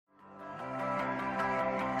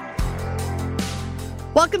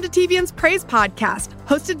Welcome to TVN's Praise Podcast,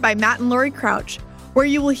 hosted by Matt and Lori Crouch, where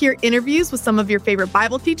you will hear interviews with some of your favorite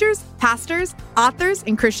Bible teachers, pastors, authors,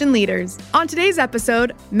 and Christian leaders. On today's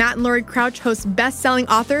episode, Matt and Lori Crouch host best-selling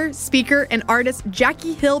author, speaker, and artist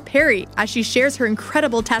Jackie Hill Perry as she shares her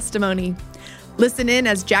incredible testimony. Listen in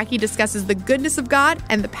as Jackie discusses the goodness of God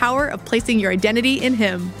and the power of placing your identity in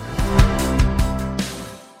Him.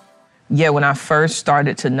 Yeah, when I first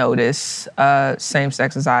started to notice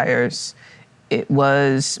same-sex desires, it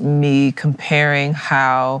was me comparing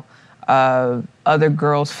how other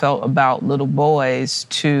girls felt about little boys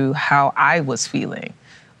to how I was feeling,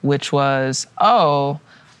 which was, oh,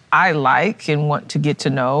 I like and want to get to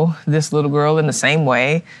know this little girl in the same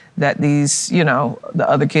way that these, the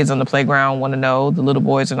other kids on the playground want to know the little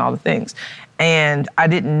boys and all the things. And I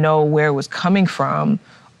didn't know where it was coming from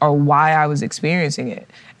or why I was experiencing it.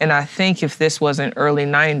 And I think if this wasn't early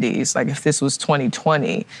 90s, like if this was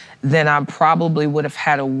 2020, then I probably would have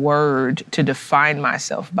had a word to define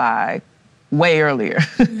myself by way earlier.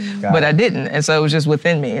 But I didn't. And so it was just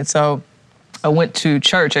within me. And so I went to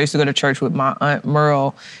church. I used to go to church with my Aunt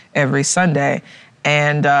Merle every Sunday.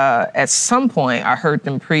 And at some point, I heard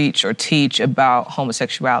them preach or teach about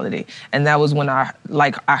homosexuality. And that was when I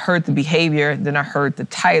heard the behavior, then I heard the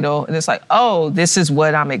title, and it's like, oh, this is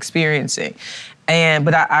what I'm experiencing.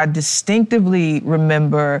 But I distinctively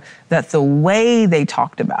remember that the way they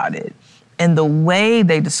talked about it and the way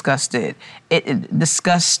they discussed it, it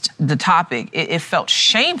discussed the topic, it felt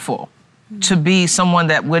shameful to be someone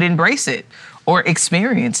that would embrace it or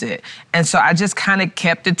experience it. And so I just kind of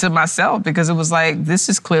kept it to myself because it was like, this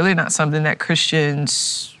is clearly not something that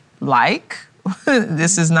Christians like.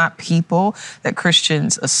 This is not people that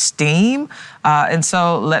Christians esteem. And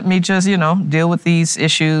so let me just, deal with these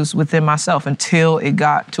issues within myself until it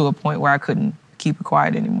got to a point where I couldn't keep it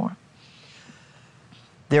quiet anymore.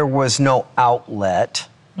 There was no outlet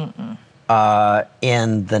in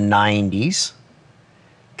the 90s,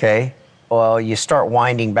 okay? Well, you start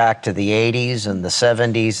winding back to the 80s and the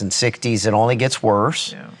 70s and 60s, it only gets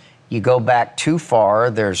worse. Yeah. You go back too far,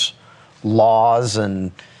 there's laws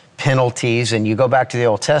and penalties, and you go back to the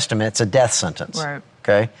Old Testament, it's a death sentence. Right.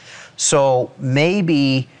 Okay? So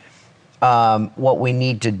maybe what we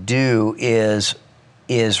need to do is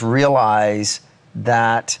realize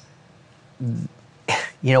that,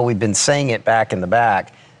 we've been saying it back in the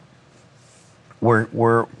back.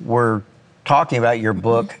 We're talking about your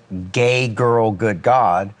book, Gay Girl, Good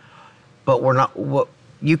God, but we're not.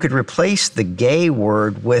 You could replace the gay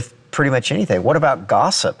word with pretty much anything. What about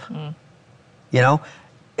gossip?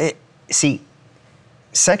 See,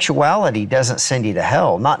 sexuality doesn't send you to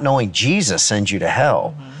hell. Not knowing Jesus sends you to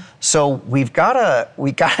hell. So we got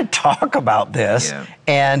to talk about this. Yeah.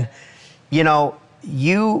 And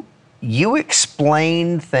you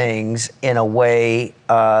explain things in a way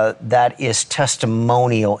that is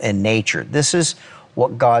testimonial in nature. This is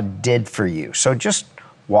what God did for you. So just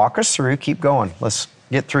walk us through, keep going. Let's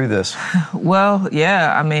get through this. Well,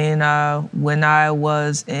 yeah, when I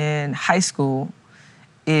was in high school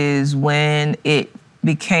is when it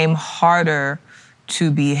became harder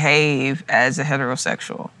to behave as a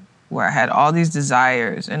heterosexual, where I had all these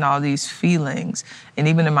desires and all these feelings. And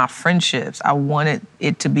even in my friendships, I wanted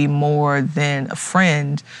it to be more than a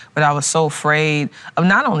friend, but I was so afraid of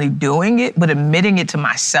not only doing it, but admitting it to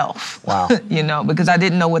myself. Wow. Because I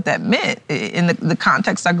didn't know what that meant. In the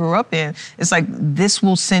context I grew up in, it's like, this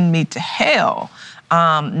will send me to hell.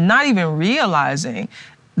 Not even realizing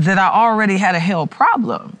that I already had a hell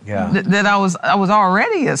problem. Yeah. That I was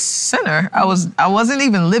already a sinner. I wasn't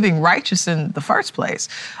even living righteous in the first place.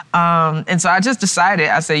 And so I just decided,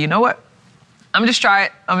 I said, you know what? I'm gonna just try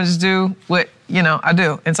it. I'm gonna just do what, I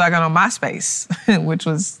do. And so I got on MySpace, which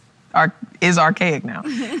is archaic now.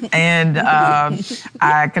 And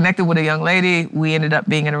I connected with a young lady. We ended up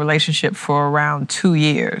being in a relationship for around 2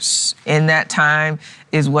 years. In that time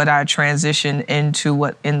is what I transitioned into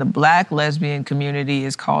what in the Black lesbian community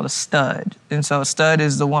is called a stud. And so a stud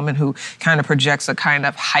is the woman who kind of projects a kind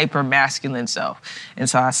of hyper masculine self. And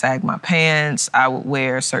so I sagged my pants. I would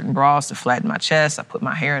wear certain bras to flatten my chest. I put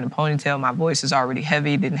my hair in a ponytail. My voice is already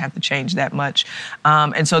heavy. Didn't have to change that much.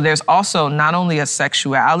 And so there's also not only a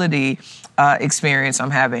sexuality experience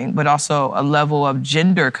I'm having, but also a level of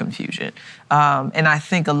gender confusion. And I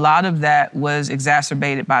think a lot of that was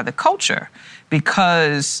exacerbated by the culture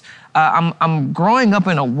because I'm growing up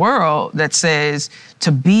in a world that says to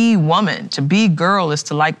be woman, to be girl is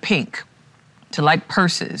to like pink, to like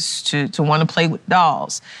purses, to want to play with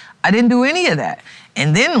dolls. I didn't do any of that.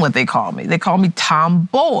 And then what they call me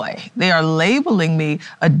tomboy. They are labeling me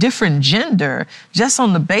a different gender just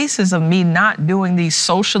on the basis of me not doing these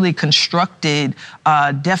socially constructed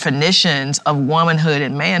definitions of womanhood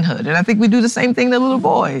and manhood. And I think we do the same thing to little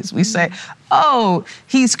boys. We say, oh,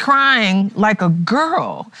 he's crying like a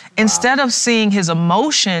girl, instead of seeing his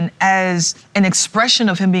emotion as an expression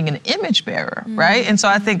of him being an image bearer, right? And so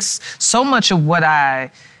I think so much of what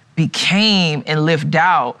I became and lived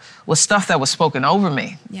out was stuff that was spoken over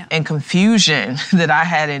me and confusion that I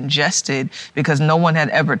had ingested because no one had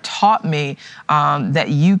ever taught me that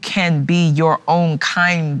you can be your own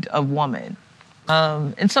kind of woman.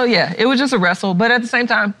 And so, yeah, it was just a wrestle. But at the same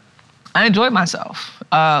time, I enjoyed myself,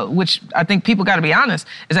 which I think people got to be honest,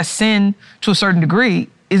 is that sin to a certain degree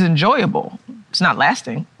is enjoyable. It's not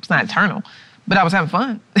lasting. It's not eternal. But I was having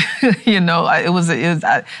fun.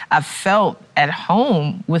 I felt at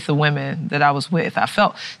home with the women that I was with. I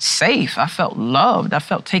felt safe. I felt loved. I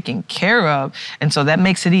felt taken care of. And so that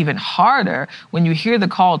makes it even harder when you hear the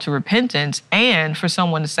call to repentance and for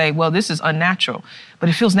someone to say, well, this is unnatural, but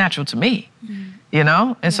it feels natural to me.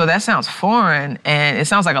 And so that sounds foreign, and it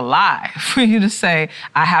sounds like a lie for you to say,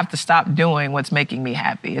 I have to stop doing what's making me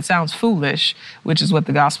happy. It sounds foolish, which is what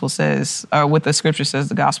the gospel says, or what the scripture says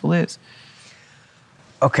the gospel is.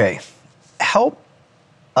 Okay, help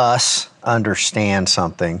us understand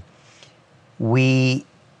something. We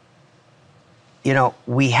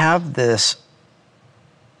have this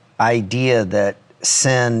idea that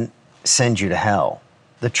sin sends you to hell.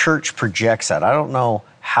 The church projects that. I don't know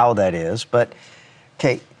how that is, but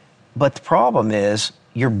the problem is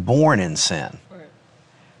you're born in sin. Right.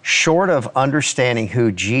 Short of understanding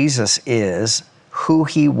who Jesus is, who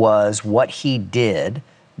he was, what he did,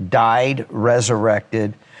 died,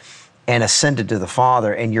 resurrected, and ascended to the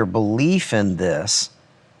Father, and your belief in this,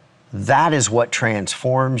 that is what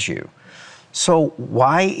transforms you. So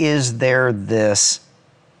why is there this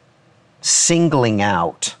singling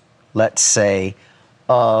out, let's say,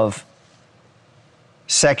 of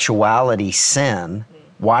sexuality sin?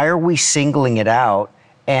 Why are we singling it out?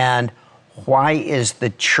 And why is the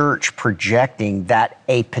church projecting that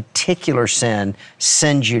a particular sin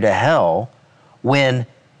sends you to hell when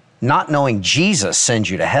not knowing Jesus sends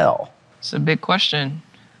you to hell? It's a big question.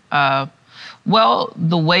 Well,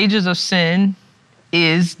 the wages of sin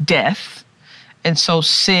is death. And so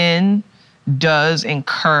sin does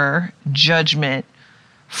incur judgment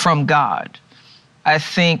from God. I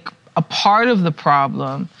think a part of the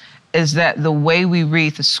problem is that the way we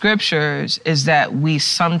read the scriptures is that we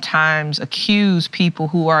sometimes accuse people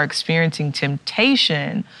who are experiencing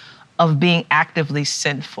temptation of being actively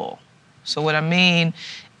sinful. So what I mean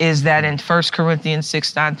is that in 1 Corinthians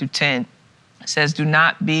 6, 9 through 10, it says, do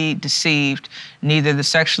not be deceived, neither the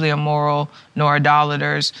sexually immoral, nor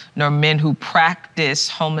idolaters, nor men who practice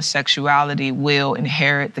homosexuality will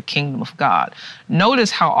inherit the kingdom of God.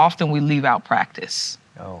 Notice how often we leave out practice.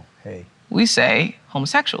 Oh, hey. We say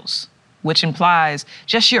homosexuals, which implies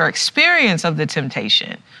just your experience of the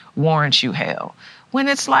temptation warrants you hell. When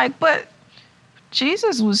it's like, but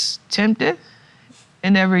Jesus was tempted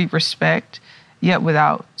in every respect, yet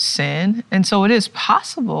without sin. And so it is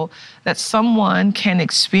possible that someone can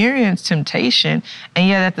experience temptation, and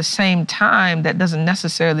yet at the same time, that doesn't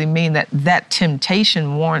necessarily mean that that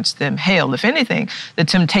temptation warrants them hell. If anything, the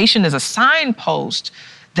temptation is a signpost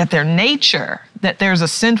that their nature, that there's a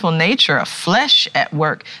sinful nature, a flesh at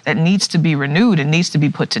work that needs to be renewed and needs to be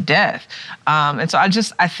put to death. And so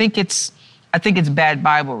I think it's bad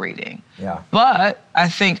Bible reading. Yeah. But I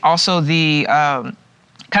think also the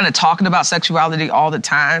kind of talking about sexuality all the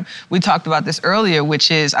time. We talked about this earlier, which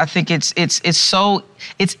is I think it's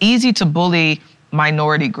easy to bully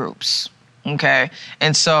minority groups. Okay.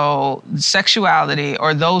 And so sexuality,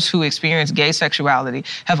 or those who experience gay sexuality,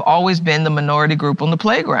 have always been the minority group on the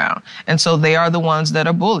playground. And so they are the ones that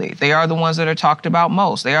are bullied. They are the ones that are talked about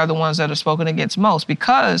most. They are the ones that are spoken against most.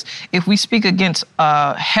 Because if we speak against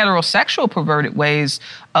heterosexual perverted ways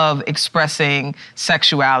of expressing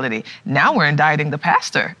sexuality, now we're indicting the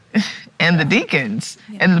pastor and the deacons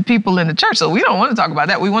and the people in the church. So we don't want to talk about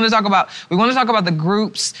that. We want to talk about the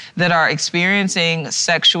groups that are experiencing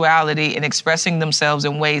sexuality and expressing themselves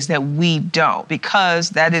in ways that we don't, because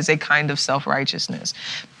that is a kind of self-righteousness.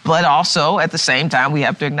 But also at the same time, we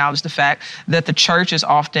have to acknowledge the fact that the church is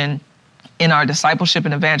often in our discipleship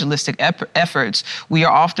and evangelistic efforts, we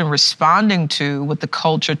are often responding to what the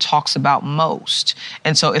culture talks about most.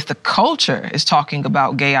 And so if the culture is talking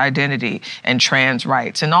about gay identity and trans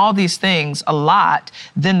rights and all these things a lot,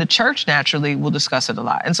 then the church naturally will discuss it a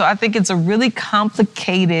lot. And so I think it's a really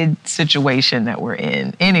complicated situation that we're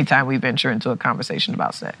in anytime we venture into a conversation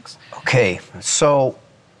about sex. Okay, so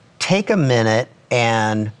take a minute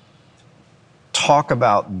and talk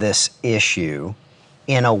about this issue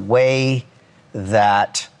in a way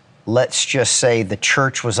that, let's just say, the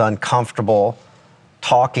church was uncomfortable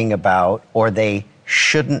talking about, or they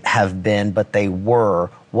shouldn't have been, but they were.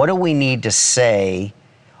 What do we need to say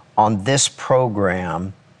on this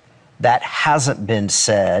program that hasn't been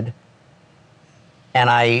said? And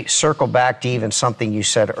I circle back to even something you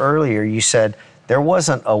said earlier. You said there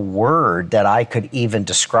wasn't a word that I could even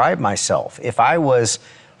describe myself. If I was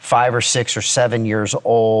 5 or 6 or 7 years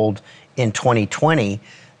old in 2020,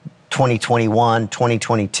 2021,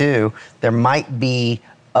 2022, there might be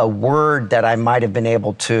a word that I might have been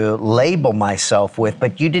able to label myself with,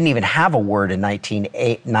 but you didn't even have a word in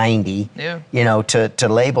 1990, to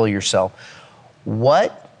label yourself.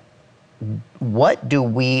 What do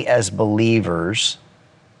we as believers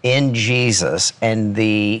in Jesus and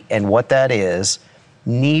what that is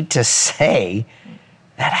need to say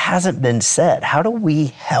that hasn't been said? How do we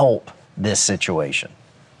help this situation?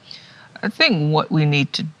 I think what we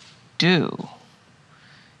need to do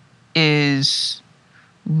is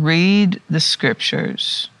read the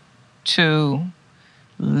scriptures, 2,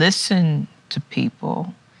 listen to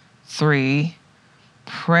people, 3,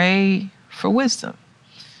 pray for wisdom.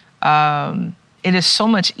 It is so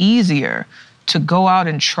much easier to go out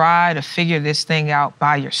and try to figure this thing out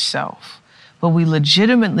by yourself. But we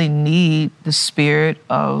legitimately need the Spirit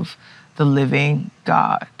of the living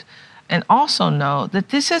God. And also know that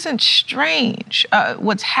this isn't strange.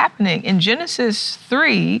 What's happening in Genesis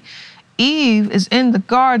 3, Eve is in the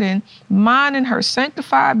garden minding her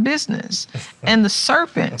sanctified business. And the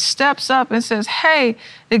serpent steps up and says, hey,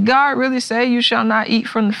 did God really say you shall not eat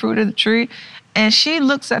from the fruit of the tree? And she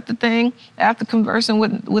looks at the thing after conversing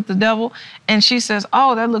with the devil, and she says,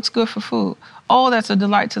 oh, that looks good for food. Oh, that's a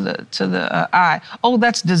delight to the eye. Oh,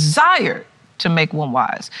 that's desired to make one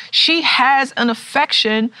wise. She has an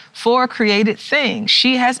affection for a created thing.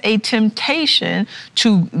 She has a temptation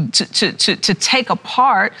to take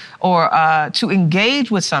apart or to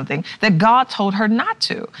engage with something that God told her not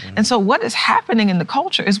to. Mm-hmm. And so what is happening in the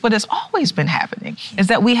culture is what has always been happening, is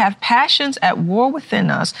that we have passions at war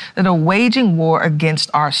within us that are waging war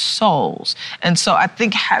against our souls. And so I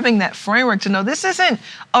think having that framework to know this isn't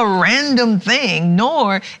a random thing,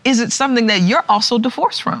 nor is it something that you're also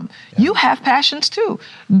divorced from. Yeah. You have passions too,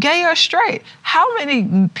 gay or straight. How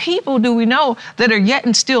many people do we know that are yet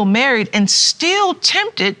and still married and still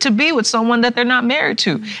tempted to be with someone that they're not married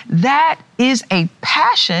to? That is a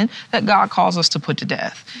passion that God calls us to put to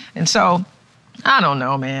death. And so, I don't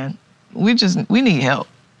know, man. We need help.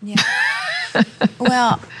 Yeah.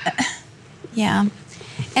 Well, yeah.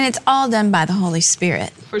 And it's all done by the Holy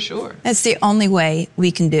Spirit. For sure. That's the only way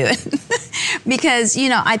we can do it. Because,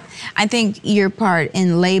 I think your part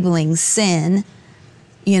in labeling sin,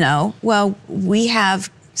 we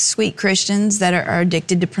have sweet Christians that are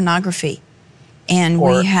addicted to pornography. And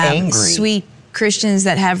or we have angry. Sweet Christians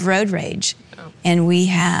that have road rage. Oh. And we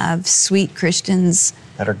have sweet Christians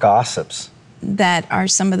that are gossips. That are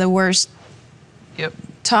some of the worst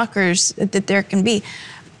talkers that there can be.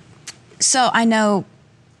 So I know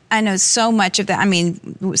so much of that. I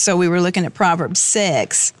mean, so we were looking at Proverbs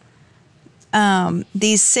 6.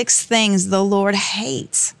 These 6 things the Lord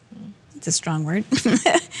hates. It's a strong word.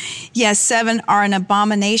 Yes, 7 are an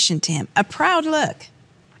abomination to him. A proud look,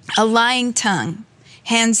 a lying tongue,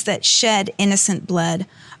 hands that shed innocent blood,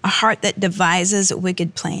 a heart that devises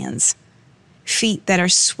wicked plans, feet that are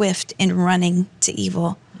swift in running to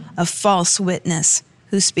evil, a false witness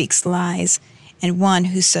who speaks lies, and one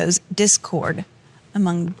who sows discord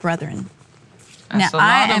among brethren. That's now,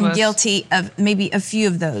 I am guilty of maybe a few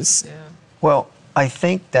of those. Yeah. Well, I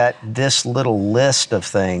think that this little list of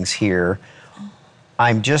things here,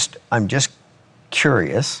 I'm just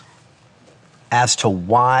curious as to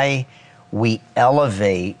why we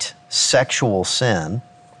elevate sexual sin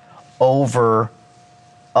over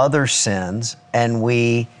other sins, and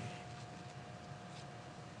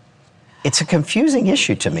it's a confusing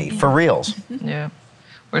issue to me, for reals. Yeah,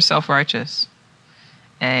 we're self-righteous,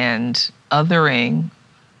 and othering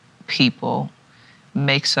people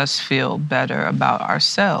makes us feel better about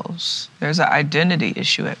ourselves. There's an identity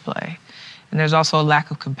issue at play, and there's also a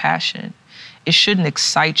lack of compassion. It shouldn't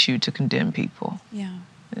excite you to condemn people. Yeah.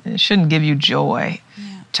 It shouldn't give you joy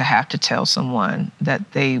to to have to tell someone that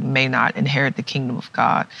they may not inherit the kingdom of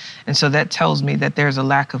God. And so that tells me that there's a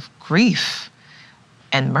lack of grief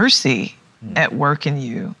and mercy at work in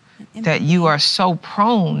you, that you are so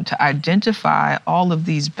prone to identify all of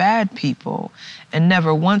these bad people and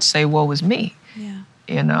never once say, woe is me. Yeah.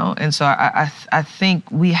 You know, and so I think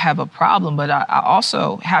we have a problem, but I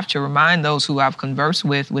also have to remind those who I've conversed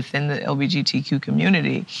with within the LGBTQ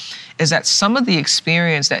community is that some of the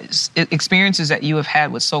experiences that you have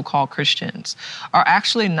had with so-called Christians are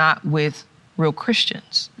actually not with real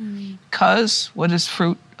Christians. Because what is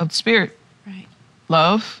fruit of the Spirit? Right.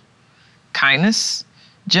 Love, kindness,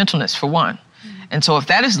 gentleness, for one. And so if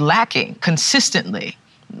that is lacking consistently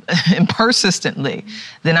and persistently,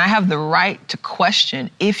 then I have the right to question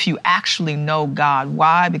if you actually know God.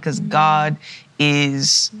 Why? Because God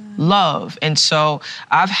is love. And so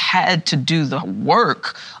I've had to do the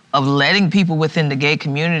work of letting people within the gay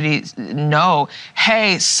community know,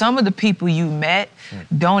 hey, some of the people you met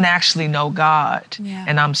don't actually know God,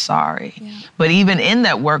 and I'm sorry. But even in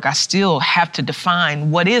that work, I still have to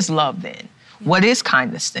define what is love then. What is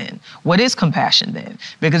kindness then? What is compassion then?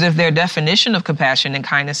 Because if their definition of compassion and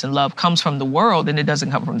kindness and love comes from the world, then it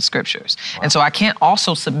doesn't come from the scriptures. Wow. And so I can't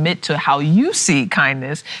also submit to how you see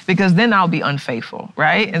kindness, because then I'll be unfaithful,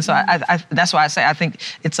 right? And so I that's why I say I think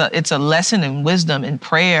it's a lesson in wisdom and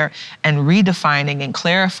prayer and redefining and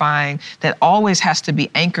clarifying that always has to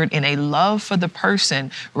be anchored in a love for the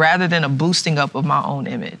person rather than a boosting up of my own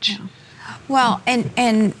image. Yeah. Well,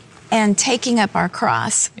 and taking up our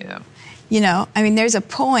cross. Yeah. You know, I mean, there's a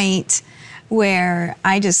point where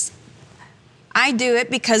I do it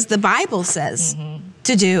because the Bible says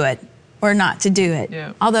to do it or not to do it.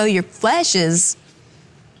 Yeah. Although your flesh is,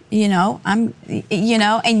 so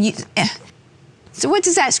what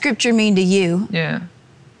does that scripture mean to you? Yeah.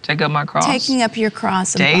 Take up my cross. Taking up your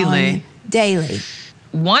cross. Daily. Daily.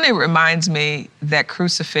 One, it reminds me that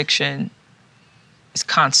crucifixion is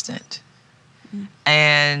constant.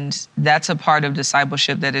 And that's a part of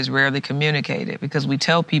discipleship that is rarely communicated, because we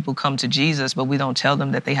tell people come to Jesus, but we don't tell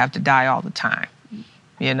them that they have to die all the time.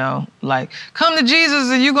 You know, like, come to Jesus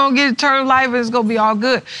and you're going to get eternal life and it's going to be all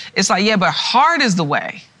good. It's like, yeah, but hard is the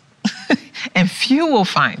way and few will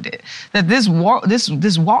find it. That this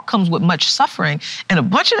walk comes with much suffering, and a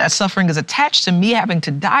bunch of that suffering is attached to me having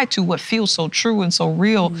to die to what feels so true and so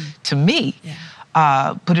real to me. Yeah.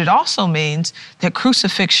 But it also means that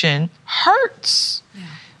crucifixion hurts. Yeah.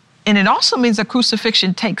 And it also means that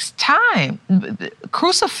crucifixion takes time.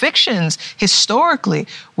 Crucifixions historically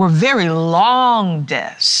were very long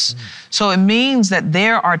deaths. So it means that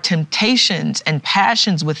there are temptations and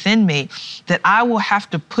passions within me that I will have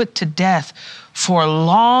to put to death for a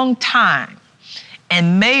long time,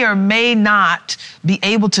 and may or may not be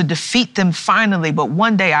able to defeat them finally, but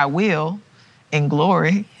one day I will in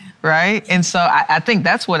glory. Right? And so I think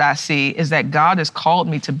that's what I see, is that God has called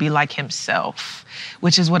me to be like himself,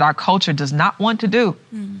 which is what our culture does not want to do.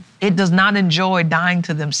 It does not enjoy dying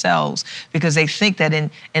to themselves, because they think that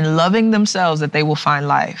in loving themselves that they will find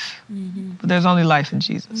life. But there's only life in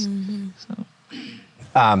Jesus.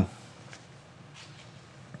 So.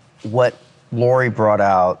 What Lori brought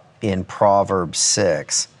out in Proverbs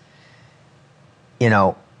 6,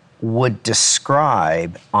 would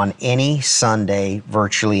describe on any Sunday,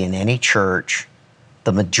 virtually in any church,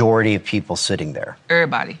 the majority of people sitting there.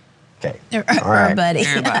 Everybody. Okay. Everybody.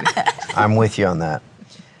 I'm with you on that.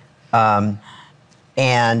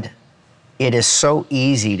 And it is so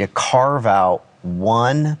easy to carve out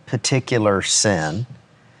one particular sin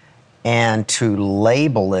and to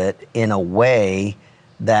label it in a way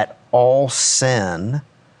that all sin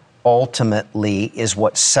ultimately is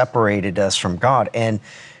what separated us from God. And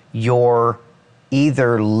you're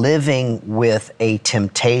either living with a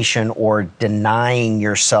temptation or denying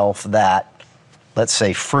yourself that, let's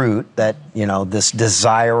say, fruit, that, this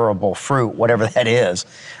desirable fruit, whatever that is.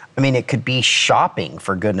 I mean, it could be shopping,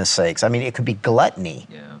 for goodness sakes. I mean, it could be gluttony.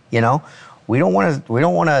 Yeah. We don't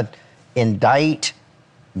want to indict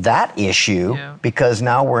that issue, because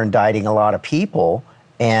now we're indicting a lot of people,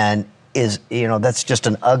 and that's just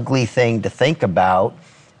an ugly thing to think about,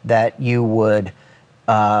 that you would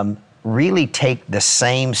really take the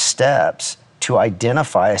same steps to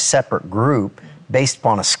identify a separate group based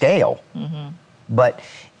upon a scale. But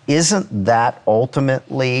isn't that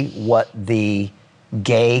ultimately what the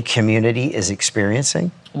gay community is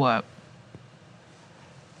experiencing? What?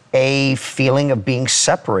 A feeling of being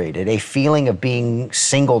separated, a feeling of being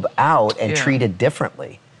singled out and treated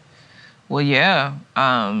differently. Well, yeah.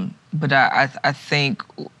 But I think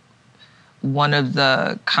one of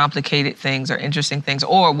the complicated things or interesting things,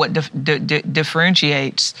 or what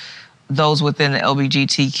differentiates those within the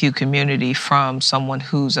LGBTQ community from someone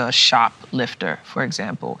who's a shoplifter, for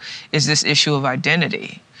example, is this issue of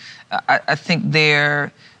identity. I think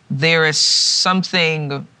there is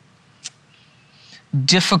something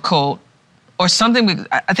difficult, or something,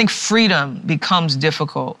 I think freedom becomes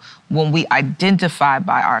difficult when we identify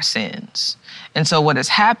by our sins. And so what has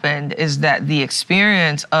happened is that the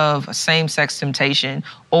experience of same-sex temptation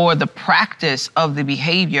or the practice of the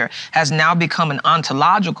behavior has now become an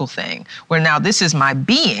ontological thing, where now this is my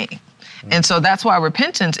being. And so that's why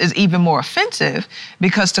repentance is even more offensive,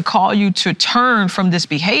 because to call you to turn from this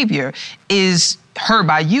behavior is heard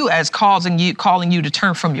by you as calling you to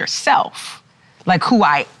turn from yourself. Like who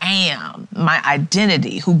I am, my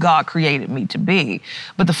identity, who God created me to be.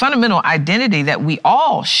 But the fundamental identity that we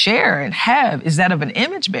all share and have is that of an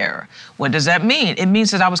image bearer. What does that mean? It means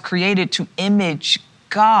that I was created to image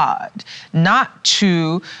God, not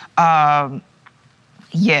to,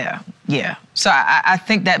 So I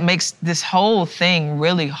think that makes this whole thing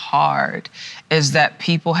really hard, is that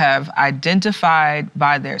people have identified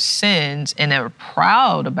by their sins and are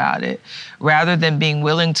proud about it, rather than being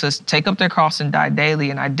willing to take up their cross and die daily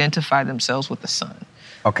and identify themselves with the Son.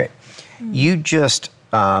 Okay. You just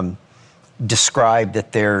described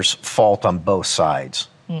that there's fault on both sides.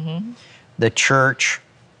 Mm-hmm. The church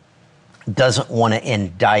doesn't want to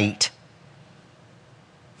indict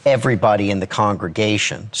everybody in the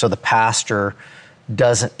congregation. So the pastor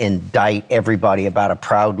doesn't indict everybody about a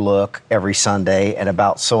proud look every Sunday and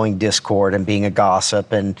about sowing discord and being a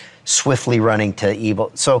gossip and swiftly running to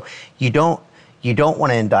evil. So you don't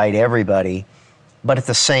want to indict everybody, but at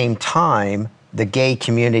the same time, the gay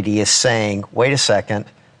community is saying, wait a second,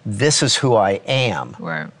 this is who I am.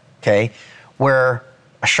 Right. Okay? Where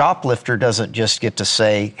a shoplifter doesn't just get to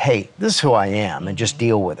say, hey, this is who I am, and just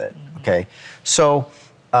deal with it. Okay? So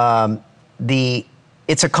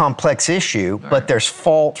it's a complex issue, right, but there's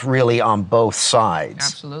fault really on both sides.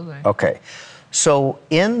 Absolutely. Okay. So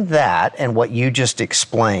in that, and what you just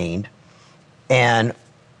explained, and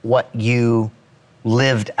what you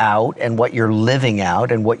lived out, and what you're living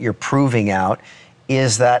out, and what you're proving out,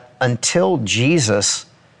 is that until Jesus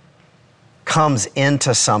comes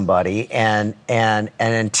into somebody, and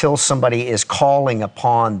until somebody is calling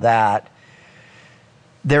upon that,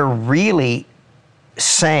 they're really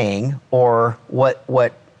saying, or what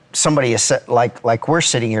somebody is like we're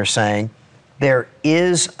sitting here saying, there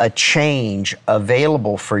is a change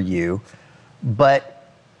available for you, but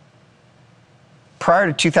prior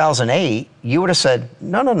to 2008, you would have said,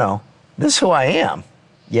 no, this is who I am.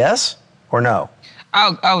 Yes or no?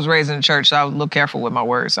 I was raised in the church, so I was a little careful with my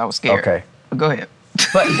words. I was scared. Okay. But go ahead.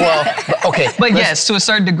 Okay. But yes, to a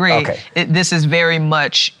certain degree, okay, this is very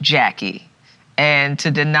much Jackie. And to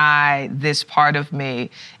deny this part of me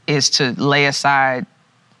is to lay aside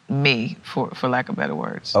me, for lack of better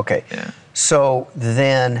words. Okay. Yeah. So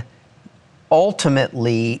then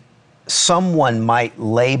ultimately, someone might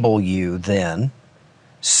label you then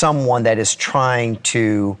someone that is trying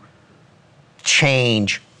to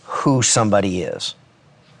change who somebody is.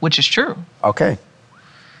 Which is true. Okay.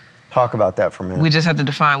 Talk about that for a minute. We just have to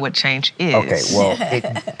define what change is. Okay, well,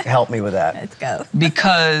 help me with that. Let's go.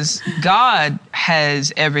 Because God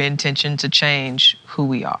has every intention to change who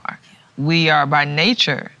we are. We are by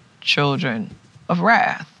nature children of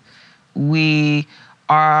wrath. We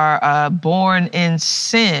are born in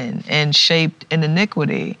sin and shaped in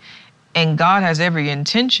iniquity. And God has every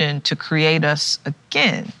intention to create us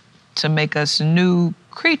again, to make us new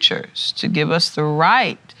creatures, to give us the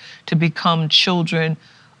right to become children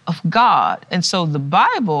of God. And so the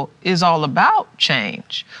Bible is all about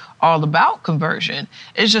change, all about conversion.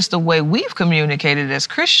 It's just the way we've communicated as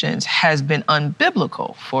Christians has been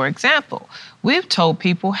unbiblical. For example, we've told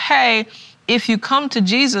people, hey, if you come to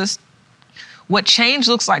Jesus, what change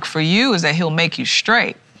looks like for you is that he'll make you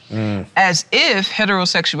straight. As if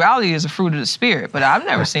heterosexuality is a fruit of the Spirit. But I've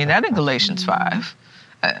never seen that in Galatians 5.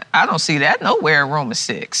 I don't see that nowhere in Romans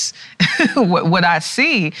 6. What I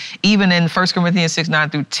see, even in 1 Corinthians 6, 9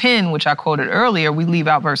 through 10, which I quoted earlier, we leave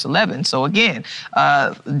out verse 11. So again,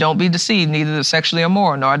 don't be deceived, neither the sexually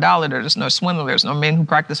immoral, nor idolaters, nor swindlers, nor men who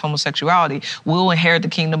practice homosexuality will inherit the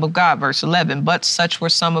kingdom of God. Verse 11, but such were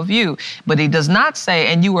some of you. But he does not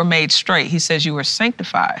say, and you were made straight. He says you were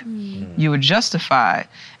sanctified, you were justified,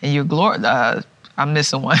 and you're I'm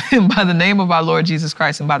missing one. By the name of our Lord Jesus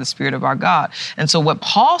Christ and by the Spirit of our God. And so what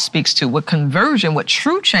Paul speaks to, what conversion, what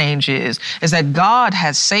true change is that God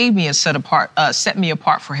has saved me and set me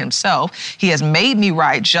apart for himself. He has made me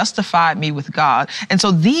right, justified me with God. And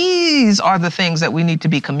so these are the things that we need to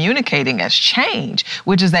be communicating as change,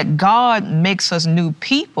 which is that God makes us new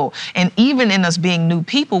people. And even in us being new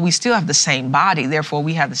people, we still have the same body. Therefore,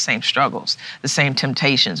 we have the same struggles, the same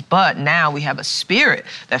temptations. But now we have a spirit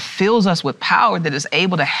that fills us with power that is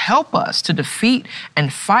able to help us to defeat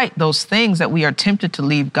and fight those things that we are tempted to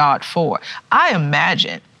leave God for. I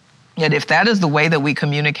imagine that if that is the way that we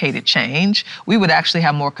communicated change, we would actually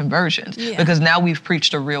have more conversions because now we've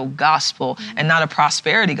preached a real gospel and not a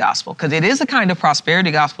prosperity gospel. Because it is a kind of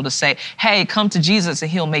prosperity gospel to say, hey, come to Jesus and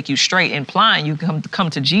he'll make you straight, implying you come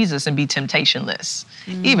to Jesus and be temptationless.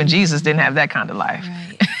 Even Jesus didn't have that kind of life.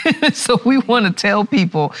 Right. So we want to tell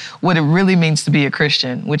people what it really means to be a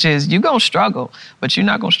Christian, which is you're going to struggle, but you're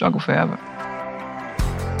not going to struggle forever.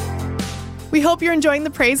 We hope you're enjoying the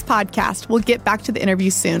Praise podcast. We'll get back to the interview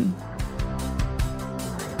soon.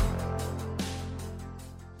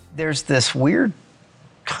 There's this weird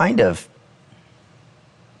kind of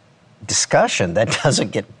discussion that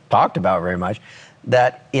doesn't get talked about very much,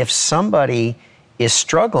 that if somebody is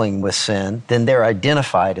struggling with sin, then they're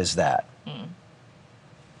identified as that.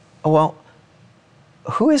 Well,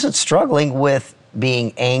 who isn't struggling with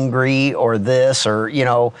being angry or this or,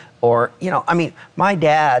 I mean, my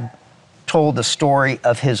dad told the story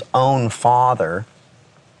of his own father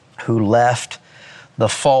who left the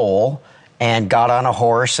foal and got on a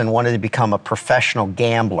horse and wanted to become a professional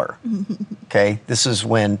gambler. Okay, this is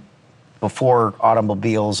before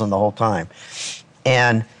automobiles and the whole time.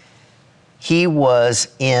 And he was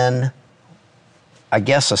in, I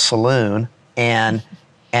guess, a saloon and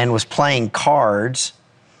was playing cards,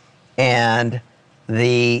 and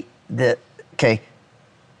he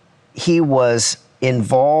was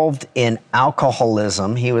involved in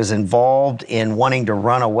alcoholism. He was involved in wanting to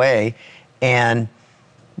run away. And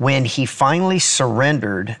when he finally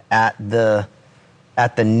surrendered at the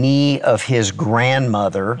knee of his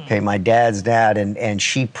grandmother, my dad's dad, and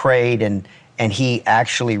she prayed and he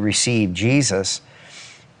actually received Jesus,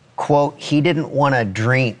 quote, he didn't want to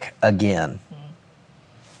drink again.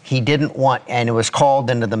 He didn't want, and it was called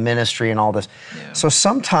into the ministry and all this. Yeah. So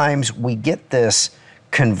sometimes we get this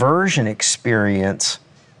conversion experience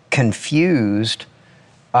confused,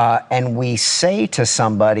 and we say to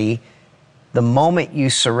somebody, the moment you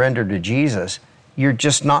surrender to Jesus, you're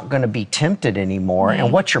just not going to be tempted anymore.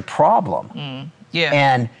 And what's your problem?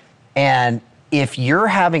 Yeah. And if you're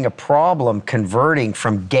having a problem converting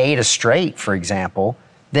from gay to straight, for example,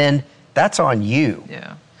 then that's on you.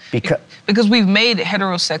 Yeah. Because we've made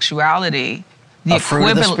heterosexuality the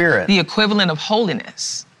equivalent of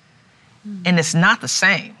holiness. And it's not the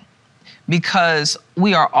same, because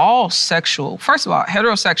we are all sexual. First of all,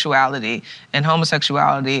 heterosexuality and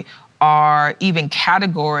homosexuality are even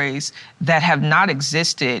categories that have not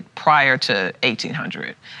existed prior to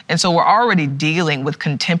 1800. And so we're already dealing with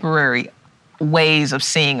contemporary ways of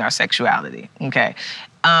seeing our sexuality, okay?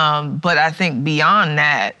 But I think beyond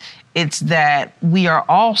that, it's that we are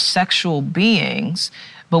all sexual beings,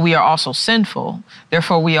 but we are also sinful.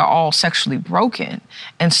 Therefore, we are all sexually broken.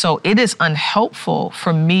 And so it is unhelpful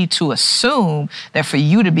for me to assume that for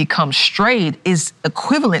you to become straight is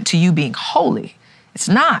equivalent to you being holy. It's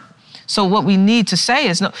not. So what we need to say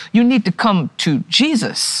is, no, you need to come to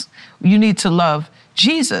Jesus. You need to love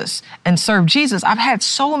Jesus and serve Jesus. I've had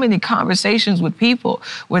so many conversations with people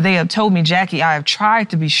where they have told me, Jackie, I have tried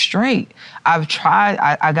to be straight.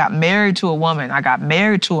 I got married to a woman. I got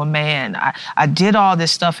married to a man. I did all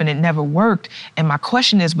this stuff and it never worked. And my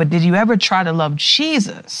question is, but did you ever try to love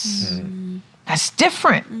Jesus? Mm-hmm. That's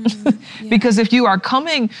different. Mm-hmm. Yeah. Because if you are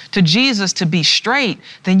coming to Jesus to be straight,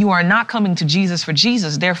 then you are not coming to Jesus for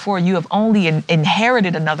Jesus. Therefore, you have only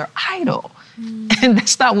inherited another idol. Mm. And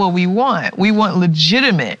that's not what we want. We want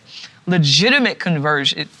legitimate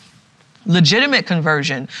conversion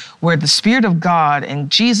where the Spirit of God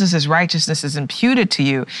and Jesus' righteousness is imputed to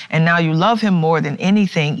you, and now you love him more than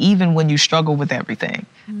anything, even when you struggle with everything.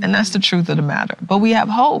 Mm. And that's the truth of the matter. But we have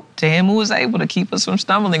hope to him who is able to keep us from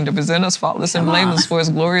stumbling, to present us faultless and blameless for his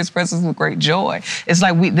glorious presence with great joy. It's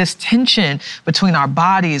like this tension between our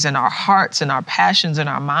bodies and our hearts and our passions and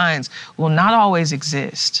our minds will not always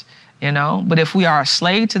exist. But if we are a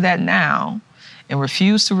slave to that now and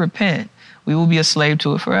refuse to repent, we will be a slave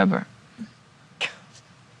to it forever.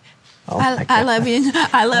 Oh I love you.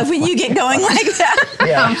 I love when you get going like that.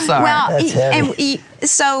 Yeah. I'm sorry. Well, that's heavy.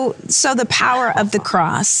 So the power of the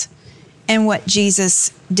cross and what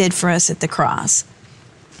Jesus did for us at the cross.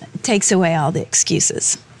 takes away all the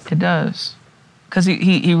excuses. It does, because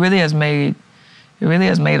he really has made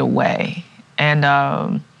a way,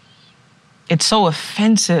 and it's so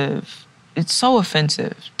offensive. It's so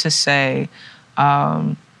offensive to say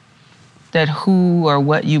that who or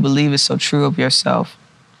what you believe is so true of yourself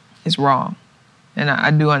is wrong, and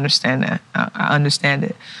I do understand that. I understand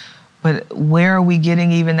it, but where are we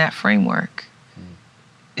getting even that framework?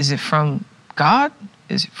 Is it from God?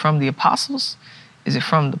 Is it from the apostles? Is it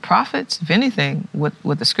from the prophets? If anything, what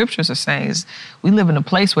the scriptures are saying is we live in a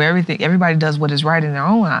place where everybody does what is right in their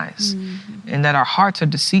own eyes, and that our hearts are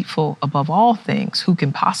deceitful above all things. Who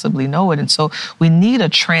can possibly know it? And so we need a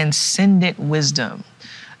transcendent wisdom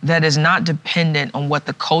that is not dependent on what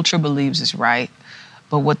the culture believes is right,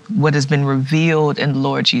 but what has been revealed in the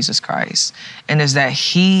Lord Jesus Christ. And is that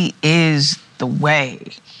he is the way,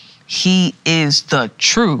 he is the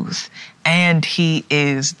truth, and he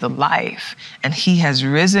is the life. And he has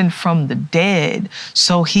risen from the dead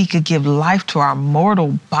so he could give life to our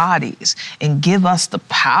mortal bodies and give us the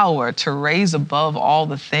power to raise above all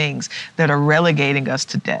the things that are relegating us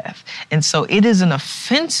to death. And so it is an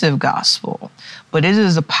offensive gospel, but it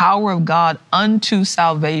is the power of God unto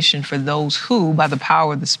salvation for those who, by the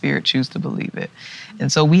power of the Spirit, choose to believe it.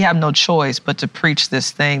 And so we have no choice but to preach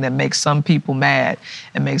this thing that makes some people mad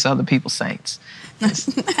and makes other people saints.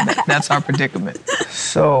 That's our predicament.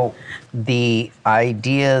 So the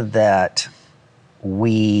idea that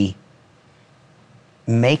we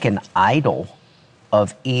make an idol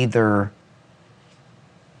of either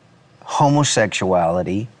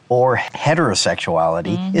homosexuality or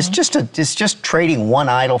heterosexuality is just trading one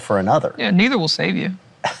idol for another. Yeah, neither will save you.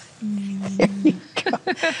 There you go.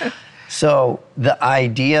 So the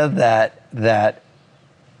idea that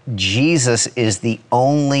Jesus is the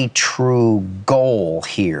only true goal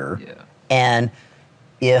here, and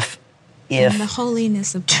if and the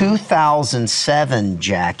holiness of God. 2007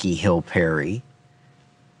 Jackie Hill Perry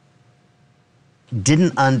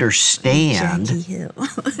didn't understand. Jackie Hill.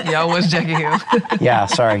 Yeah, it was Jackie Hill. Yeah,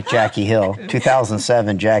 sorry, Jackie Hill.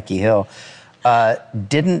 2007 Jackie Hill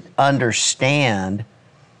didn't understand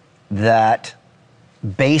that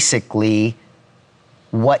basically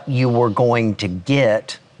what you were going to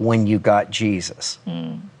get when you got Jesus.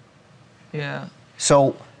 Yeah.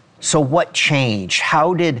 So what changed?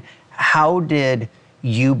 How did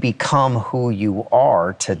you become who you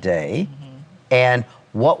are today? And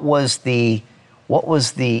what was the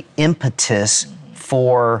impetus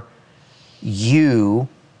for you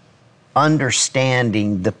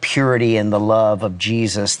understanding the purity and the love of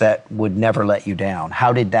Jesus that would never let you down?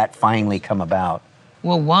 How did that finally come about?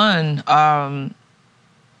 Well, one,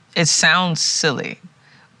 it sounds silly,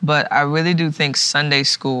 but I really do think Sunday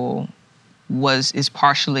school is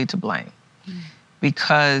partially to blame,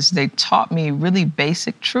 because they taught me really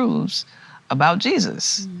basic truths about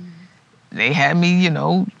Jesus. They had me,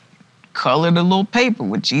 colored a little paper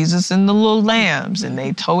with Jesus and the little lambs, and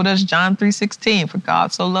they told us John 3:16, for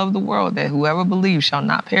God so loved the world that whoever believes shall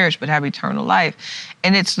not perish but have eternal life.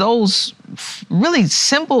 And it's those really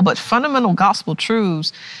simple but fundamental gospel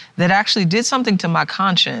truths that actually did something to my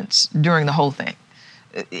conscience during the whole thing.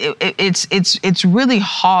 It's really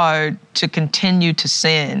hard to continue to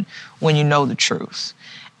sin when you know the truth.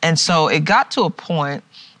 And so it got to a point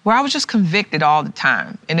where I was just convicted all the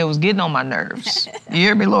time, and it was getting on my nerves. You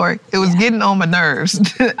hear me, Lori? It was getting on my nerves.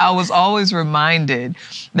 I was always reminded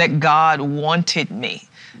that God wanted me,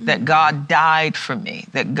 that God died for me,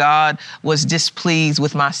 that God was displeased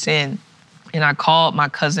with my sin. And I called my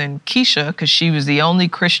cousin Keisha, because she was the only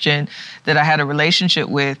Christian that I had a relationship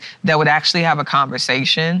with that would actually have a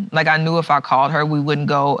conversation. Like, I knew if I called her, we wouldn't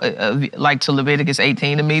go to Leviticus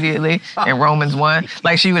 18 immediately and Romans 1.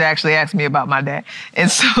 Like, she would actually ask me about my dad.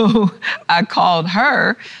 And so I called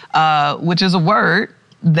her, which is a word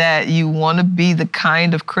that you want to be the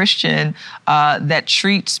kind of Christian that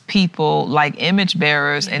treats people like image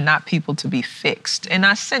bearers and not people to be fixed. And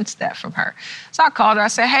I sensed that from her. So I called her. I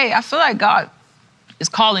said, hey, I feel like God is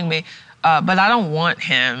calling me, but I don't want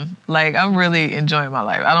him. Like, I'm really enjoying my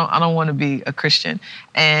life. I don't want to be a Christian.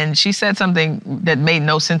 And she said something that made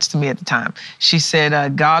no sense to me at the time. She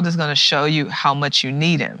said, God is going to show you how much you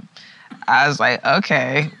need him. I was like,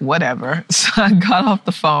 okay, whatever. So I got off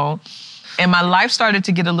the phone. And my life started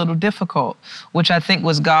to get a little difficult, which I think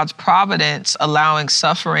was God's providence allowing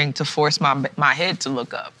suffering to force my head to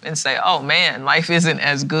look up and say, oh man, life isn't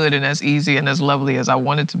as good and as easy and as lovely as I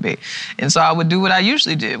want it to be. And so I would do what I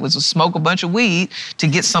usually did, was to smoke a bunch of weed to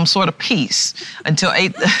get some sort of peace until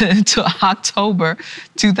October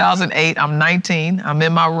 2008. I'm 19. I'm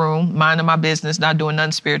in my room, minding my business, not doing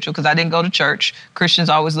nothing spiritual because I didn't go to church. Christians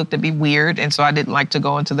always looked at me weird, and so I didn't like to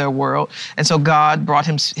go into their world. And so God brought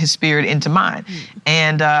his spirit into mine.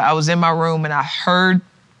 And I was in my room and I heard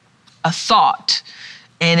a thought,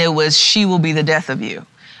 and it was, she will be the death of you.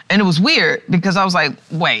 And it was weird because I was like,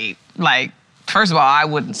 wait, like, first of all, I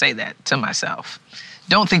wouldn't say that to myself.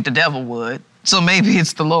 Don't think the devil would. So maybe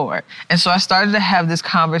it's the Lord. And so I started to have this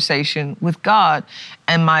conversation with God,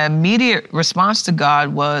 and my immediate response to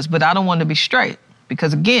God was, but I don't want to be straight.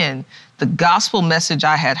 Because again, the gospel message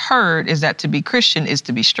I had heard is that to be Christian is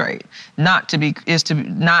to be straight. Not to be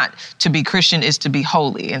Christian is to be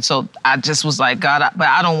holy. And so I just was like, God, but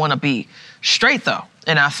I don't want to be straight though.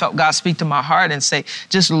 And I felt God speak to my heart and say,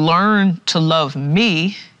 just learn to love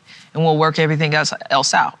me and we'll work everything else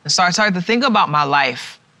out. And so I started to think about my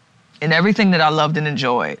life and everything that I loved and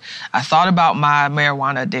enjoyed. I thought about my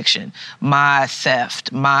marijuana addiction, my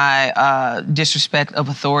theft, my disrespect of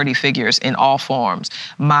authority figures in all forms,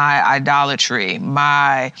 my idolatry,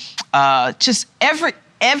 my just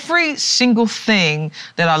every single thing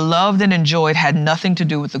that I loved and enjoyed had nothing to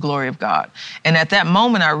do with the glory of God. And at that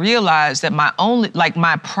moment, I realized that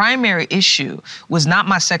my primary issue was not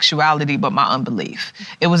my sexuality, but my unbelief.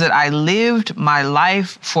 It was that I lived my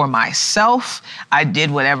life for myself. I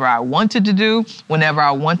did whatever I wanted to do, whenever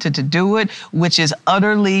I wanted to do it, which is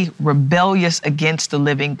utterly rebellious against the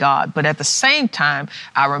living God. But at the same time,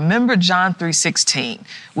 I remember John 3:16,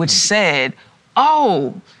 which said,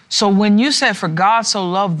 so when you said, for God so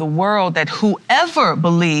loved the world that whoever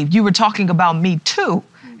believed, you were talking about me too.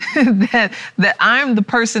 that I'm the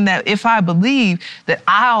person that if I believe that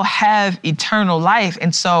I'll have eternal life.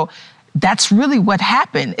 And so that's really what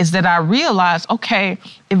happened, is that I realized, okay,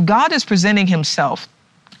 if God is presenting himself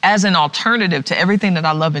as an alternative to everything that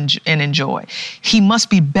I love and enjoy, he must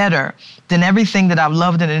be better than everything that I've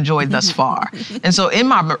loved and enjoyed thus far. And so in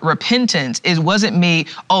my repentance, it wasn't me,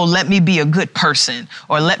 let me be a good person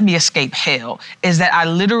or let me escape hell. Is that I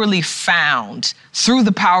literally found, through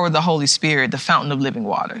the power of the Holy Spirit, the fountain of living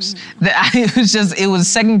waters. It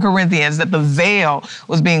was 2 Corinthians, that the veil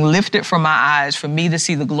was being lifted from my eyes for me to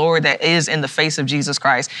see the glory that is in the face of Jesus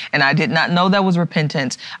Christ. And I did not know that was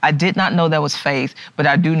repentance. I did not know that was faith, but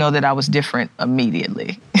I do know that I was different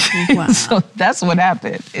immediately. Wow. So that's what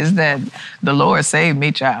happened, is that the Lord saved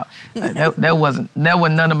me, child. That wasn't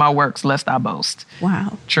none of my works, lest I boast.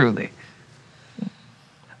 Wow. Truly.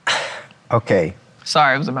 Okay.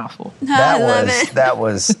 Sorry, it was a mouthful. That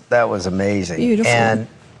was amazing. Beautiful. And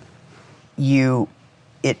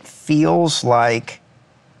it feels like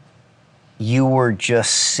you were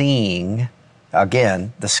just seeing,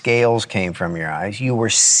 again, the scales came from your eyes. You were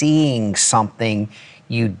seeing something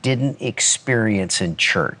you didn't experience in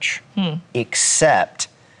church, except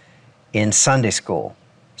in Sunday school.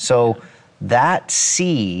 So that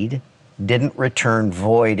seed didn't return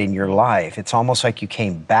void in your life. It's almost like you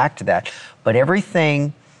came back to that. But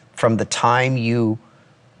everything from the time you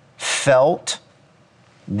felt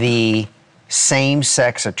the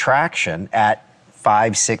same-sex attraction at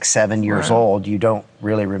 5, 6, 7 years old, you don't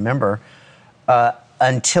really remember,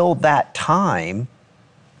 until that time,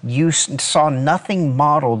 you saw nothing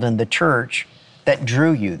modeled in the church that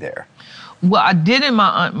drew you there. Well, I did in my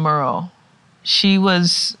Aunt Merle. I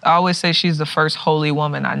always say she's the first holy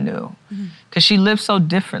woman I knew, because she lived so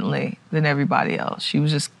differently than everybody else. She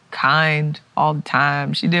was just kind all the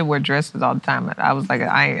time. She did wear dresses all the time. I was like,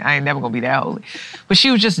 I ain't never gonna be that holy. But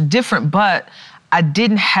she was just different. But I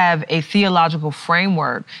didn't have a theological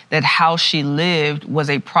framework that how she lived was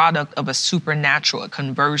a product of a supernatural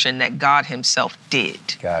conversion that God himself did.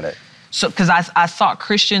 Got it. So, because I thought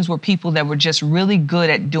Christians were people that were just really good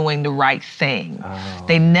at doing the right thing. Oh.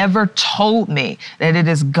 They never told me that it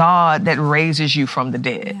is God that raises you from the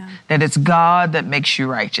dead, that it's God that makes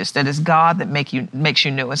you righteous, that it's God that makes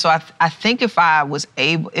you new. And so I think if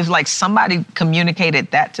like somebody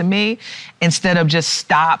communicated that to me, instead of just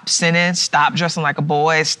stop sinning, stop dressing like a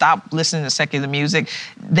boy, stop listening to secular music,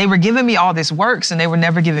 they were giving me all these works and they were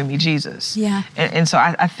never giving me Jesus. Yeah. And so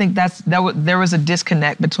I think there was a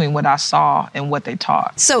disconnect between what I saw and what they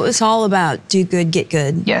taught. So it's all about do good, get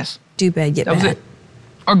good. Yes. Do bad, get bad. That was it.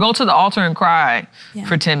 Or go to the altar and cry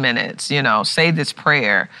for 10 minutes, say this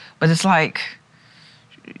prayer. But it's like,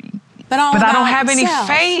 but I don't have any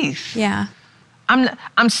faith. Yeah.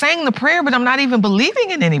 I'm saying the prayer, but I'm not even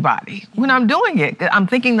believing in anybody when I'm doing it. I'm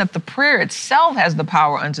thinking that the prayer itself has the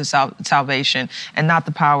power unto salvation and not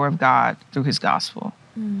the power of God through his gospel.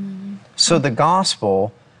 So the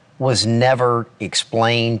gospel was never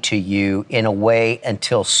explained to you in a way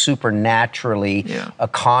until supernaturally a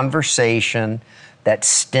conversation that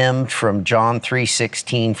stemmed from John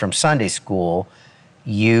 3:16 from Sunday school.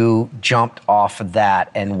 You jumped off of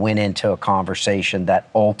that and went into a conversation that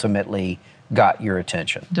ultimately got your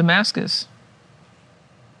attention. Damascus.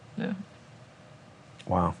 Yeah.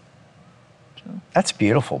 Wow. That's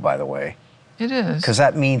beautiful, by the way. It is. Because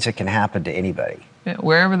that means it can happen to anybody. Yeah,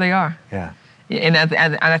 wherever they are. Yeah. And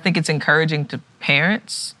I think it's encouraging to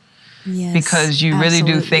parents because you absolutely. really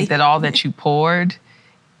do think that all that you poured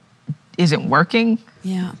isn't working.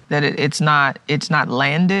 Yeah. That it's not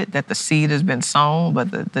landed, that the seed has been sown,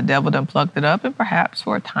 but the devil done plucked it up, and perhaps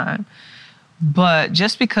for a time. But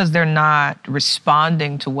just because they're not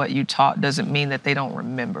responding to what you taught doesn't mean that they don't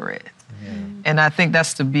remember it. And I think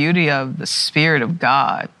that's the beauty of the Spirit of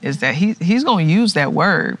God, is that he's going to use that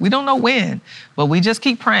word. We don't know when, but we just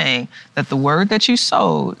keep praying that the word that you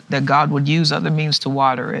sowed, that God would use other means to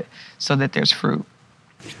water it so that there's fruit.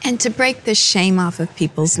 And to break the shame off of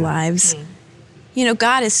people's lives. You know,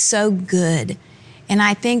 God is so good. And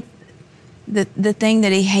I think the thing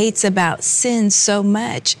that he hates about sin so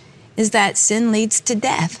much is that sin leads to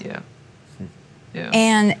death. Yeah.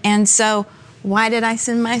 And so why did I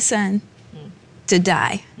send my son to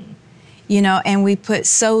die? You know, and we put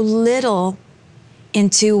so little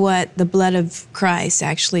into what the blood of Christ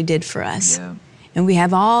actually did for us. Yeah. And we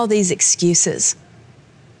have all these excuses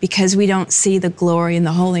because we don't see the glory and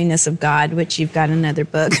the holiness of God, which you've got another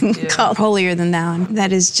book called Holier Than Thou.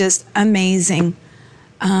 That is just amazing.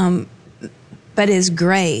 But his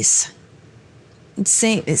grace,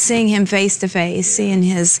 seeing him face to face, seeing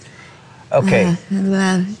his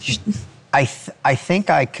love. I think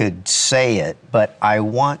I could say it, but I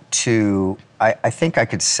want to. I think I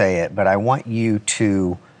could say it, but I want you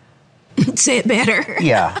to say it better.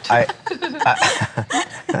 Yeah,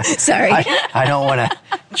 Sorry. I don't want to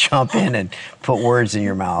jump in and put words in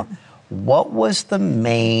your mouth. What was the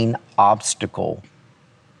main obstacle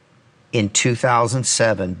in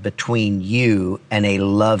 2007 between you and a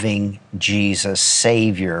loving Jesus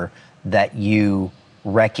Savior that you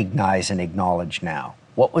recognize and acknowledge now?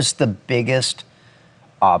 What was the biggest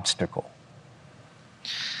obstacle?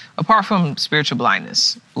 Apart from spiritual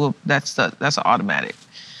blindness, well, that's an automatic.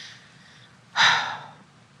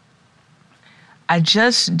 I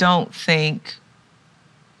just don't think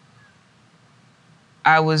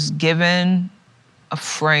I was given a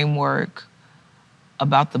framework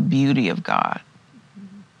about the beauty of God.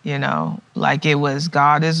 You know, like it was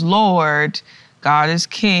God is Lord, God is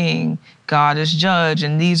King, God is Judge,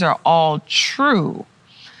 and these are all true.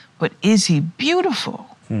 But is he beautiful?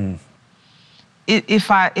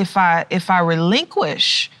 If I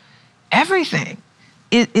relinquish everything,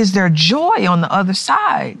 is there joy on the other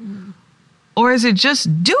side? Or is it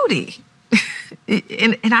just duty?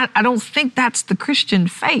 and I don't think that's the Christian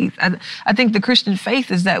faith. I think the Christian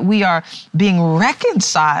faith is that we are being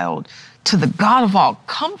reconciled to the God of all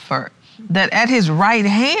comfort, that at his right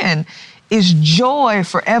hand is joy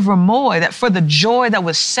forevermore, that for the joy that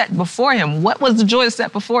was set before him, what was the joy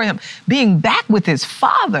set before him? Being back with his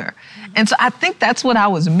Father. And so I think that's what I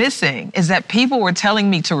was missing, is that people were telling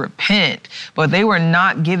me to repent, but they were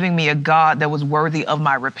not giving me a God that was worthy of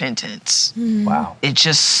my repentance. Wow. It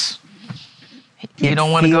just, you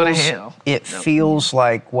don't want to go to hell. It feels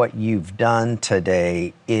like what you've done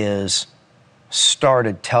today is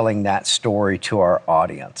started telling that story to our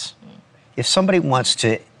audience. If somebody wants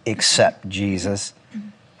to accept Jesus,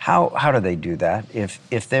 how do they do that?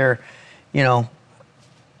 If they're, you know,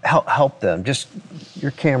 help them. Just your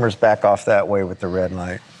camera's back off that way with the red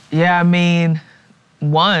light. Yeah, I mean,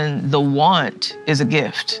 the want is a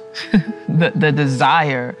gift. the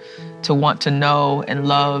desire to want to know and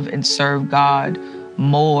love and serve God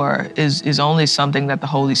more is only something that the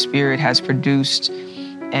Holy Spirit has produced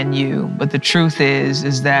in you. But the truth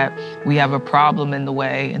is that we have a problem in the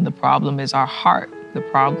way, and the problem is our heart. The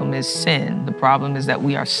problem is sin. The problem is that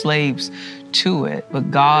we are slaves to it. But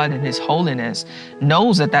God in his holiness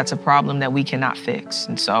knows that that's a problem that we cannot fix.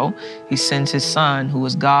 And so he sends his son, who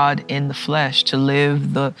is God in the flesh, to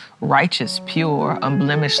live the righteous, pure,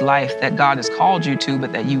 unblemished life that God has called you to,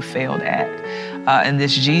 but that you failed at. And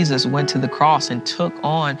this Jesus went to the cross and took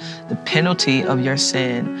on the penalty of your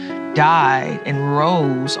sin, died and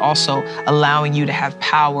rose, also allowing you to have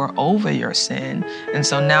power over your sin. And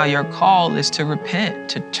so now your call is to repent,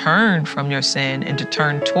 to turn from your sin and to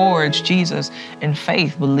turn towards Jesus in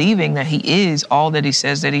faith, believing that he is all that he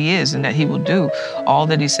says that he is and that he will do all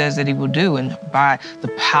that he says that he will do. And by the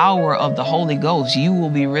power of the Holy Ghost, you will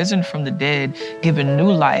be risen from the dead, given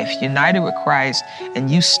new life, united with Christ, and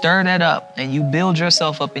you stir that up and you build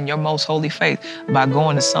yourself up in your most holy faith by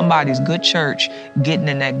going to somebody's good church, getting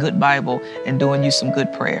in that good Bible and doing you some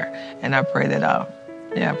good prayer. And I pray that,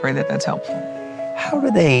 I pray that that's helpful. How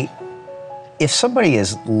do they, if somebody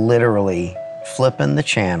is literally flipping the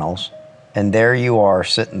channels and there you are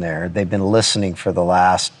sitting there, they've been listening for the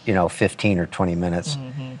last, 15 or 20 minutes,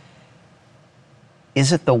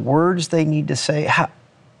 is it the words they need to say?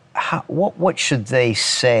 What should they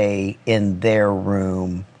say in their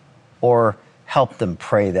room, or help them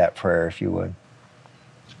pray that prayer, if you would?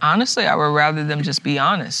 Honestly, I would rather them just be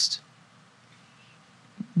honest.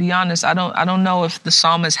 Be honest. I don't know if the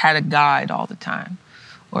psalmist had a guide all the time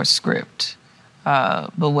or a script.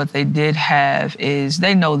 But what they did have is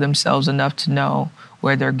they know themselves enough to know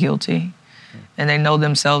where they're guilty. And they know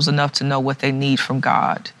themselves enough to know what they need from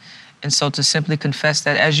God. And so to simply confess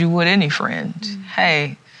that as you would any friend,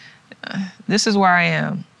 hey, this is where I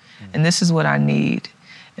am and this is what I need.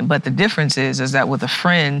 But the difference is that with a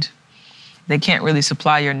friend, they can't really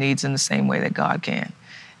supply your needs in the same way that God can.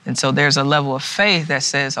 And so there's a level of faith that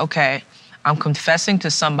says, okay, I'm confessing to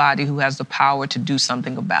somebody who has the power to do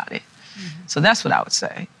something about it. So that's what I would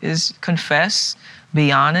say, is confess,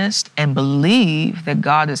 be honest, and believe that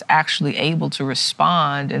God is actually able to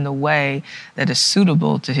respond in the way that is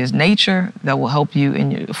suitable to his nature, that will help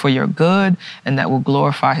you for your good, and that will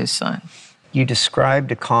glorify his Son. You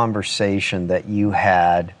described a conversation that you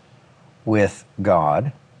had with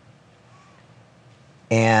God,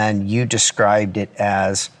 and you described it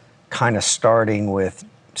as kind of starting with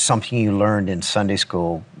something you learned in Sunday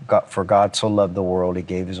school. For God so loved the world, he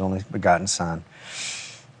gave his only begotten Son.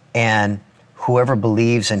 And whoever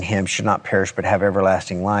believes in him should not perish but have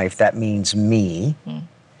everlasting life. That means me.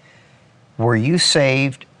 Were you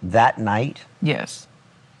saved that night? Yes.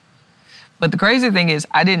 But the crazy thing is,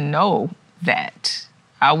 I didn't know that.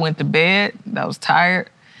 I went to bed, I was tired,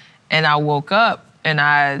 and I woke up and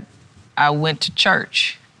I went to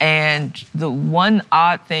church. And the one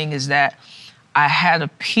odd thing is that I had a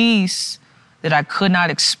peace that I could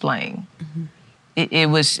not explain. It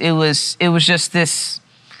was just this,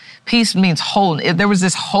 peace means wholeness. There was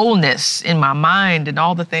this wholeness in my mind and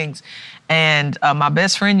all the things. And my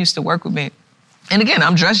best friend used to work with me. And again,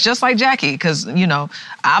 I'm dressed just like Jackie because,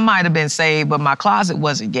 I might have been saved, but my closet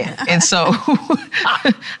wasn't yet. And so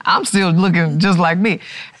I'm still looking just like me.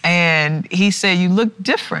 And he said, you look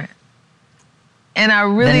different. And I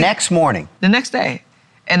really... The next morning? The next day.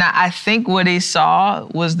 And I think what he saw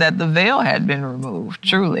was that the veil had been removed,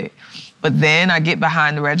 truly. But then I get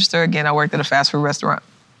behind the register. Again, I worked at a fast food restaurant.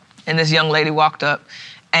 And this young lady walked up,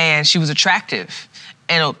 and she was attractive.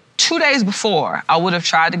 And 2 days before, I would have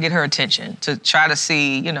tried to get her attention, to try to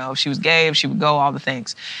see, if she was gay, if she would go, all the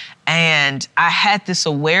things. And I had this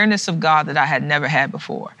awareness of God that I had never had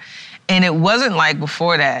before. And it wasn't like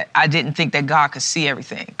before that, I didn't think that God could see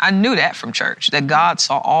everything. I knew that from church, that God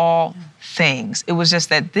saw all things. It was just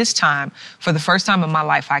that this time, for the first time in my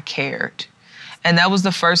life, I cared. And that was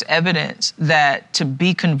the first evidence that to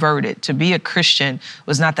be converted, to be a Christian,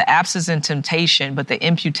 was not the absence of temptation, but the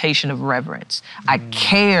imputation of reverence. I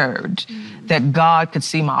cared that God could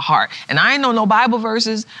see my heart. And I ain't know no Bible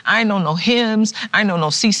verses, I ain't know no hymns, I ain't know no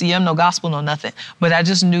CCM, no gospel, no nothing. But I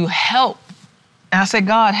just knew help. And I said,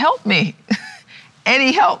 God, help me. And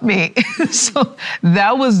he helped me. So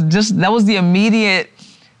that was the immediate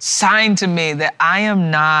sign to me that I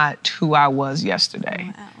am not who I was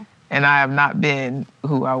yesterday. Wow. And I have not been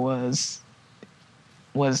who I was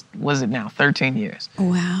it now, 13 years.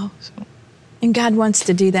 Wow. So. And God wants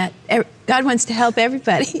to do that. God wants to help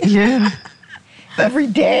everybody. Yeah. Every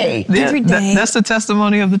day. Yeah, every day. That's the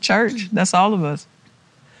testimony of the church. That's all of us.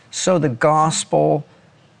 So the gospel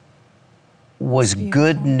was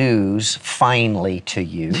good news finally to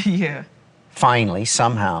you. Yeah. Finally,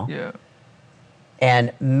 somehow. Yeah.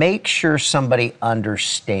 And make sure somebody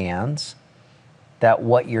understands that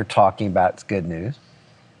what you're talking about is good news.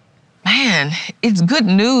 Man, it's good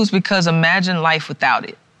news because imagine life without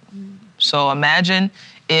it. So imagine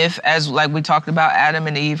if, as like we talked about Adam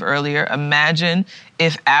and Eve earlier, imagine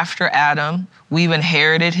if after Adam, we've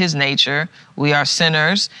inherited his nature, we are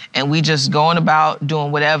sinners, and we just going about doing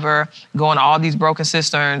whatever, going to all these broken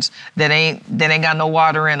cisterns that ain't got no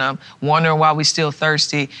water in them, wondering why we still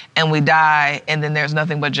thirsty, and we die, and then there's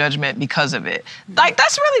nothing but judgment because of it. Like,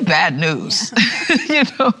 that's really bad news, you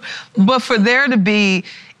know? But for there to be,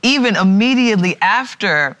 even immediately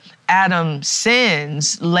after Adam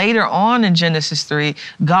sins, later on in Genesis 3,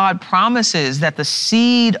 God promises that the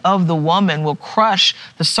seed of the woman will crush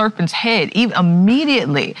the serpent's head. Even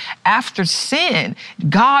immediately after sin,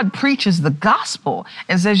 God preaches the gospel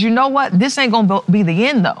and says, you know what? This ain't going to be the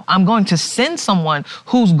end, though. I'm going to send someone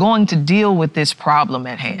who's going to deal with this problem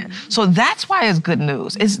at hand. So that's why it's good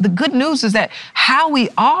news. The good news is that how we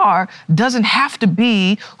are doesn't have to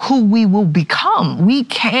be who we will become. We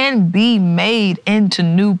can be made into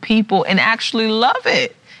new people and actually love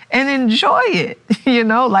it and enjoy it, you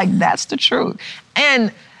know, like that's the truth.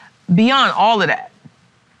 And beyond all of that,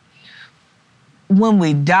 when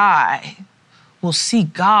we die, we'll see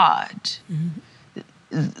God.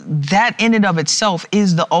 That in and of itself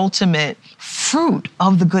is the ultimate fruit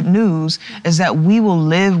of the good news, is that we will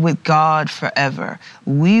live with God forever.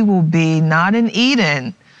 We will be not in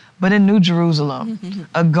Eden, but in New Jerusalem,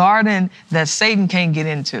 a garden that Satan can't get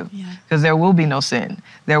into, because there will be no sin,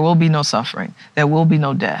 there will be no suffering, there will be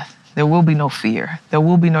no death, there will be no fear, there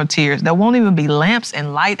will be no tears, there won't even be lamps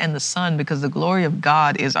and light and the sun, because the glory of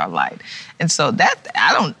God is our light. And so that,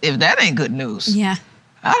 if that ain't good news,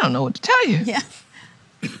 I don't know what to tell you.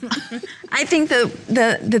 I think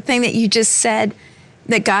the thing that you just said,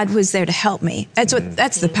 that God was there to help me.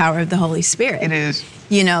 That's the power of the Holy Spirit. It is.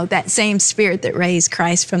 You know, that same Spirit that raised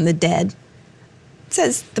Christ from the dead.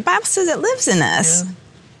 The Bible says it lives in us.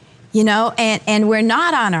 You know, and we're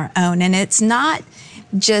not on our own. And it's not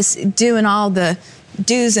just doing all the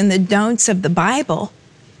do's and the don'ts of the Bible.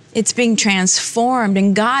 It's being transformed,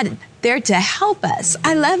 and God there to help us.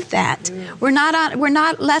 I love that. We're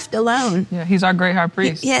not left alone. Yeah, he's our great high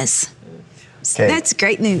priest. Yes. Okay. That's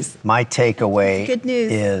great news. My takeaway Good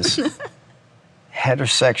news. is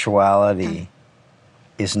heterosexuality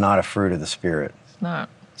is not a fruit of the Spirit. It's not.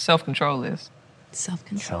 Self-control is.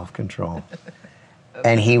 Self-control. Self-control.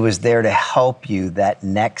 And he was there to help you that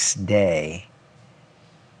next day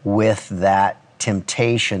with that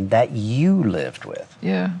temptation that you lived with.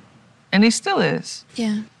 Yeah. And he still is.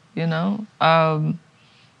 Yeah. You know?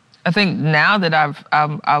 I think now that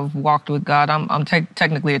I've walked with God, I'm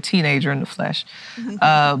technically a teenager in the flesh.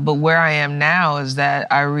 But where I am now is that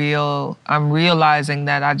I'm realizing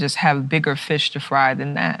that I just have bigger fish to fry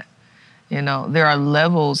than that. You know, there are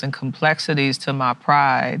levels and complexities to my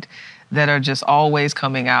pride that are just always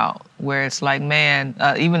coming out, where it's like, man,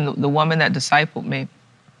 even the woman that discipled me,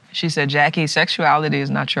 she said, Jackie, sexuality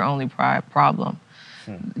is not your only problem.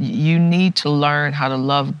 You need to learn how to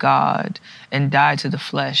love God and die to the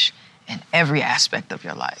flesh in every aspect of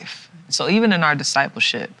your life. So even in our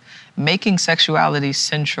discipleship, making sexuality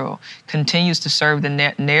central continues to serve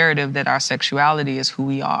the narrative that our sexuality is who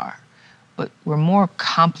we are. But we're more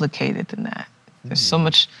complicated than that. There's so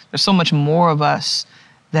much more of us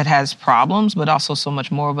that has problems, but also so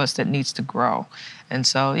much more of us that needs to grow. And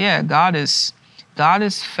so, yeah, God is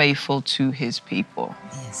faithful to his people.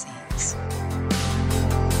 Yes, he is.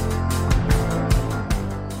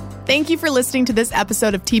 Thank you for listening to this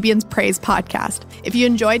episode of TBN's Praise Podcast. If you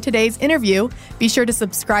enjoyed today's interview, be sure to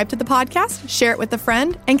subscribe to the podcast, share it with a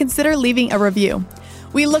friend, and consider leaving a review.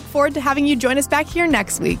 We look forward to having you join us back here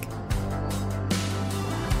next week.